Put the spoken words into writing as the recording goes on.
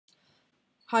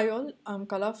Hi all, I'm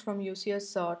Kala from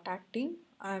UCS TAC team.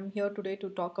 I'm here today to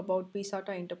talk about PSATA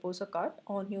Interposer card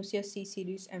on UCSC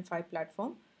Series M5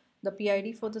 platform. The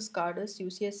PID for this card is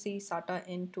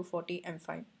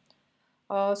UCSC-SATAIN-240M5.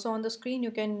 So on the screen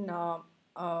you can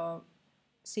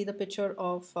see the picture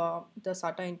of the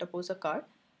SATA Interposer card.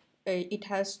 It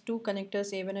has two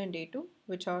connectors A1 and A2,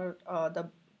 which are the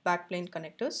backplane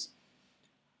connectors.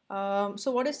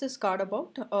 So what is this card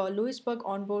about? Lewisburg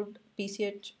onboard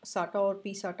PCH SATA or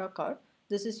PSATA card.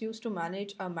 This is used to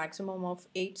manage a maximum of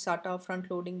 8 SATA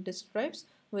front-loading disk drives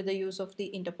with the use of the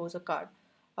Interposer card.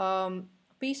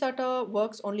 PSATA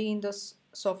works only in the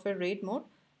software RAID mode.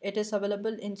 It is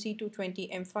available in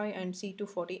C220M5 and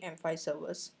C240M5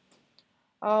 servers.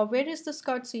 Where is this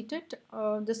card seated?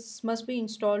 This must be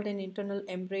installed in internal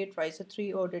M-RAID Riser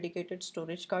 3 or dedicated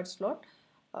storage card slot.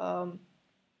 Um,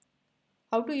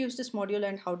 how to use this module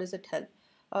and how does it help?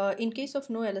 In case of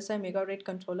no LSI mega RAID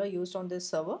controller used on this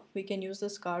server, we can use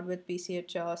this card with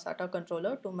PCH SATA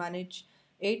controller to manage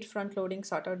 8 front-loading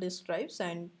SATA disk drives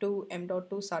and 2 M.2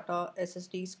 SATA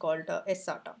SSDs called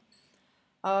SATA.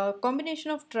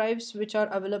 Combination of drives which are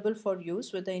available for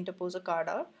use with the Interposer card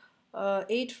are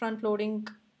 8 front-loading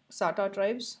SATA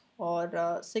drives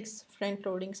or 6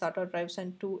 front-loading SATA drives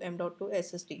and 2 M.2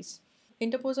 SSDs.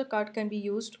 Interposer card can be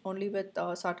used only with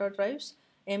SATA drives.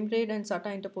 MRAID and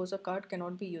SATA interposer card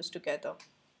cannot be used together.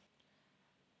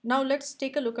 Now let's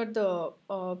take a look at the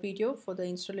video for the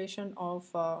installation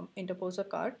of interposer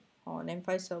card on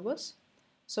M5 servers.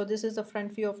 So this is the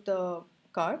front view of the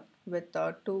card with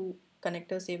two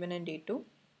connectors A1 and A2.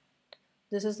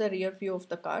 This is the rear view of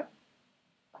the card.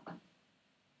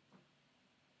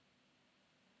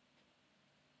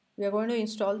 We are going to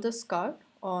install this card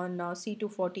on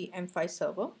C240M5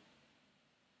 server.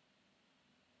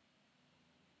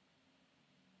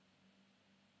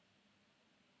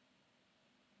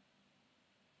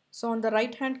 So on the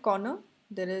right hand corner,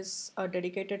 there is a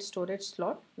dedicated storage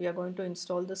slot. We are going to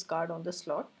install this card on the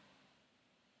slot.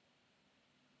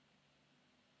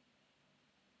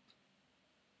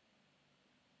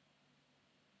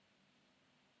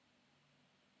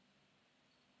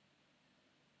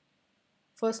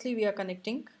 Firstly, we are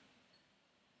connecting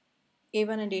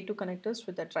A1 and A2 connectors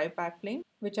with the drive backplane,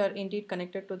 which are indeed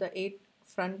connected to the 8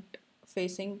 front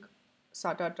facing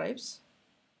SATA drives.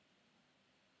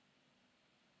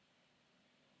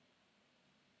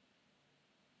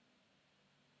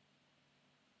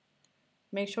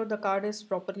 Make sure the card is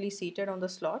properly seated on the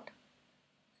slot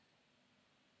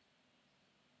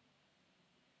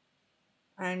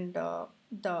and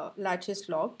the latch is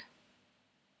locked.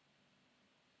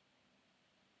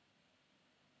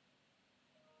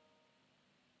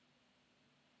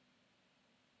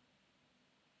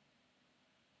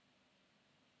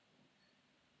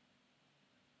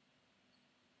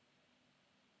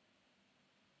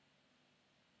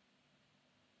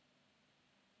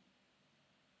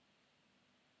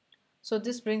 So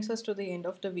this brings us to the end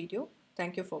of the video.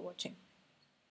 Thank you for watching.